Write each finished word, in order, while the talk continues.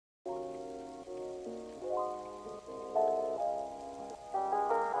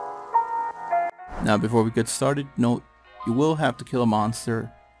Now before we get started, note you will have to kill a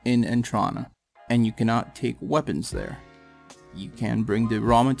monster in Entrana, and you cannot take weapons there. You can bring the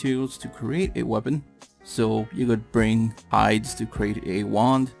raw materials to create a weapon, so you could bring hides to create a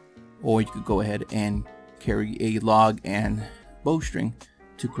wand, or you could go ahead and carry a log and bowstring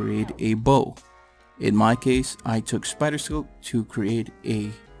to create a bow. In my case, I took spider silk to create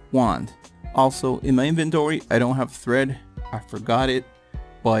a wand. Also, in my inventory, I don't have thread. I forgot it,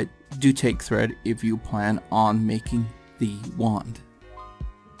 but do take thread if you plan on making the wand.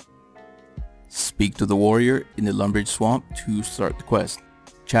 Speak to the warrior in the Lumbridge Swamp to start the quest.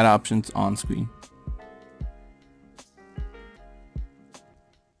 Chat options on screen.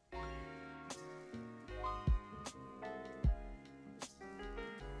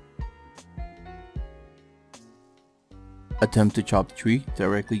 Attempt to chop the tree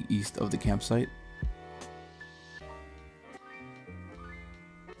directly east of the campsite.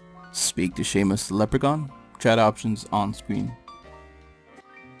 Speak to Seamus the Leprechaun. Chat options on screen.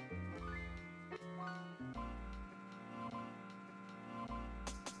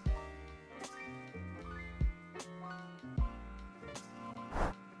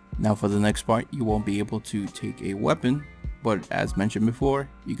 Now for the next part, you won't be able to take a weapon, but as mentioned before,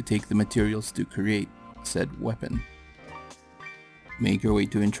 you can take the materials to create said weapon. Make your way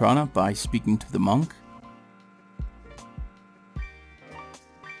to Entrana by speaking to the monk.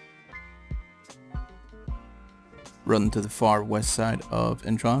 Run to the far west side of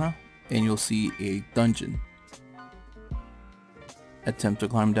Entrana and you'll see a dungeon. Attempt to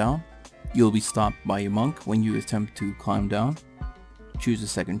climb down. You'll be stopped by a monk when you attempt to climb down. Choose the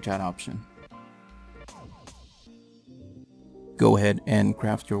second chat option. Go ahead and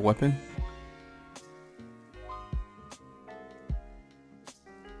craft your weapon.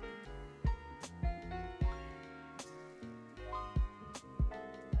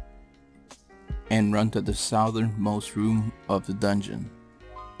 And run to the southernmost room of the dungeon.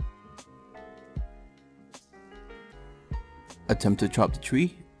 Attempt to chop the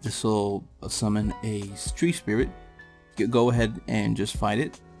tree. This will summon a tree spirit. Go ahead and just fight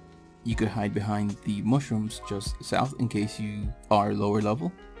it. You could hide behind the mushrooms just south in case you are lower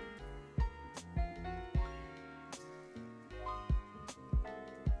level.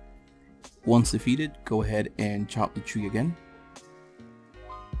 Once defeated, go ahead and chop the tree again.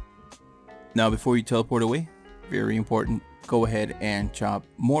 Now before you teleport away, very important, go ahead and chop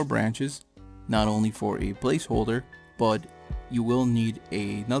more branches, not only for a placeholder, but you will need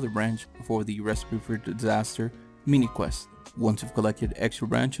another branch for the Recipe for Disaster mini quest. Once you've collected extra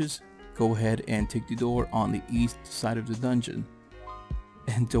branches, go ahead and take the door on the east side of the dungeon.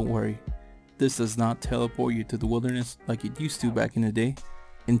 And don't worry, this does not teleport you to the wilderness like it used to back in the day.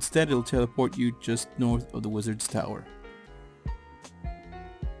 Instead, it'll teleport you just north of the wizard's tower.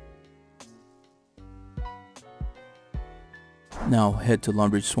 Now head to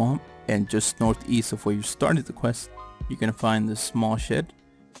Lumbridge Swamp, and just northeast of where you started the quest, you're going to find this small shed.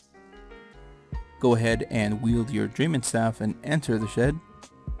 Go ahead and wield your Dreaming Staff and enter the shed.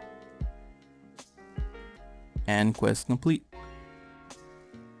 And quest complete.